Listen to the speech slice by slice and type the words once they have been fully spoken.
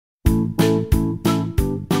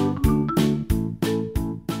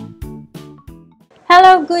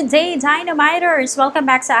Hello, good day, Dynamiters! Welcome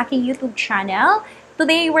back sa aking YouTube channel.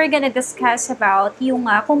 Today, we're gonna discuss about yung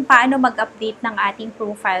kung paano mag-update ng ating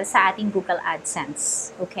profile sa ating Google AdSense.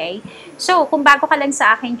 Okay? So, kung bago ka lang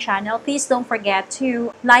sa aking channel, please don't forget to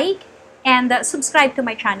like and subscribe to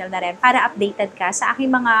my channel na rin para updated ka sa aking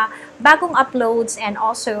mga bagong uploads and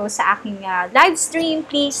also sa aking live stream.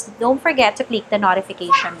 Please don't forget to click the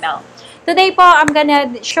notification bell. Today po, I'm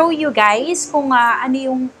gonna show you guys kung ano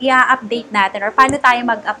yung i-update natin or paano tayo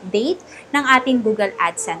mag-update ng ating Google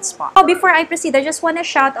AdSense po. So, before I proceed, I just wanna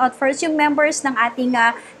shout out first yung members ng ating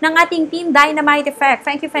team DynaMight Effect.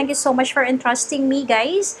 Thank you so much for entrusting me,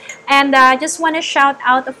 guys. And just wanna shout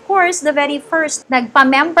out, of course, the very first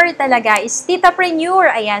nagpa-member talaga is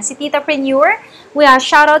Titapreneur. Ayan, si Titapreneur.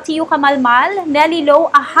 Shout out to you, Kamalmal. Nelly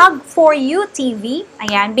Lowe, A Hug for You TV.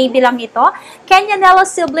 Ayan, baby lang ito. Kenya Nella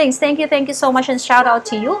Siblings, thank you so much and shout out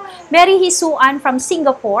to you. Mary HISUAN from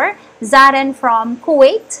Singapore. Zaren from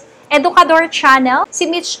Kuwait. Educador Channel. Si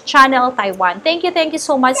Mitch Channel, Taiwan. Thank you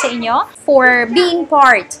so much sa inyo for being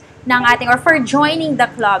part ng ating or for joining the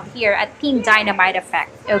club here at Team DynaMight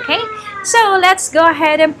Effect. Okay? So, let's go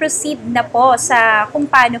ahead and proceed na po sa kung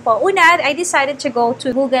paano po. Una, I decided to go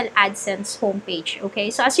to Google AdSense homepage.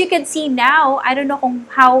 Okay? So, as you can see now, I don't know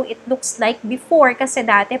how it looks like before kasi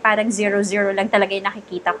dati parang 0-0 lang talaga yung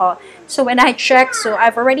nakikita ko. So, when I check, so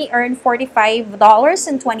I've already earned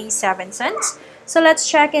 $45.27. So, let's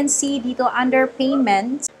check and see dito under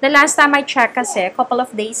payments. The last time I checked kasi, a couple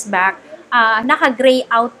of days back, naka-gray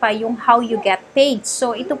out pa yung how you get paid.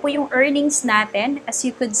 So, ito po yung earnings natin, as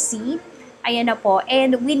you could see. Ayan na po.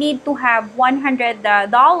 And we need to have $100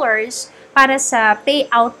 para sa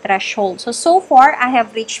payout threshold. So far, I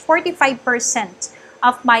have reached 45%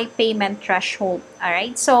 of my payment threshold.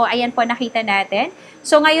 Alright? So, ayan po nakita natin.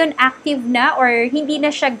 So, ngayon, active na or hindi na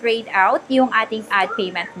siya grayed out yung ating add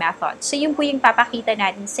payment method. So, yun po yung papakita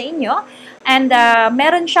natin sa inyo. And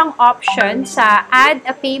meron siyang option sa add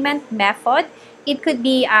a payment method. It could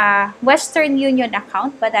be a Western Union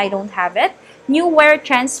account, but I don't have it. New wire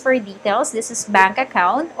transfer details, this is bank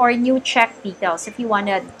account, or new check details if you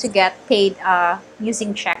wanted to get paid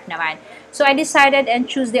using check naman. So, I decided and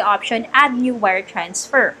choose the option, add new wire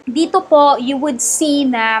transfer. Dito po, you would see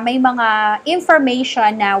na may mga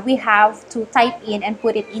information na we have to type in and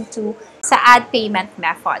put it into sa add payment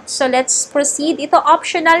method. So, let's proceed. Ito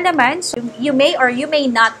optional naman. So, you may or you may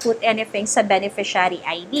not put anything sa beneficiary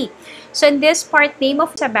ID. So, in this part, name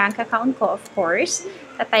of sa bank account ko, of course.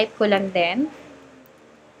 Ta-type ko lang din.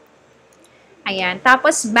 Ayan.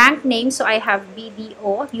 Tapos, bank name. So, I have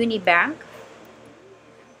BDO, Unibank.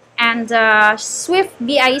 And Swift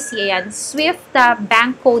BIC, ayan. Swift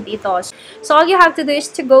bank code ito. So, all you have to do is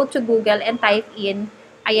to go to Google and type in,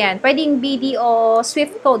 ayan, pwedeng BDO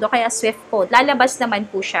Swift code o kaya Swift code. Lalabas naman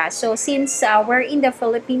po siya. So, since we're in the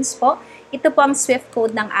Philippines po, ito po ang Swift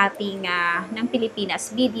code ng ating, ng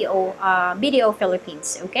Pilipinas, BDO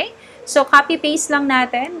Philippines, okay? So, copy-paste lang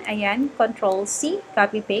natin. Ayan, Control-C,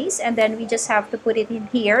 copy-paste. And then, we just have to put it in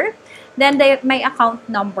here. Then, my account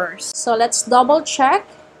numbers. So, let's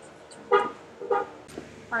double-check.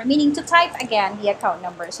 Or meaning to type again the account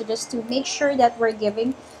number. So, just to make sure that we're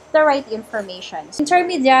giving the right information.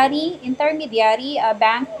 Intermediary,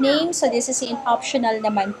 bank name. So, this is in optional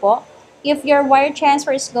naman po. If your wire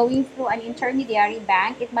transfer is going through an intermediary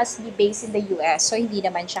bank, it must be based in the US. So, hindi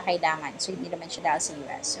naman siya kailangan. So, hindi naman siya dahil sa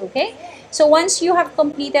US. Okay? So, once you have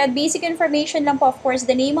completed, basic information lang po, of course,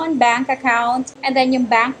 the name on bank account, and then yung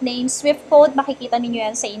bank name, Swift code, makikita ninyo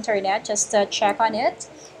yan sa internet. Just check on it.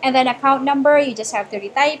 And then account number, you just have to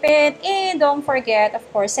retype it. And don't forget, of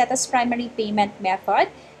course, set as primary payment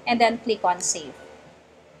method. And then click on save.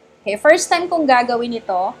 Okay, first time kong gagawin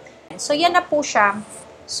ito. So, yan na po siya.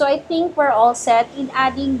 So, I think we're all set in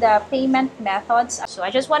adding the payment methods. So, I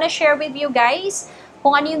just want to share with you guys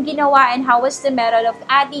kung ano yung ginawa and how was the method of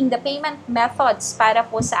adding the payment methods para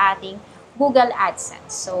po sa ating Google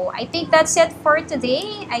AdSense. So, I think that's it for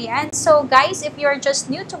today. Ayan. So, guys, if you're just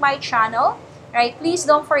new to my channel, right, please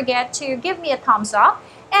don't forget to give me a thumbs up.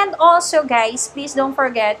 And also, guys, please don't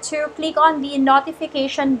forget to click on the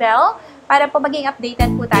notification bell para po maging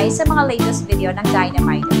updated po tayo sa mga latest video ng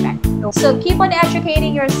DynaMight Effect. So, keep on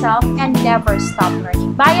educating yourself and never stop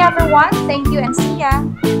learning. Bye, everyone. Thank you and see ya!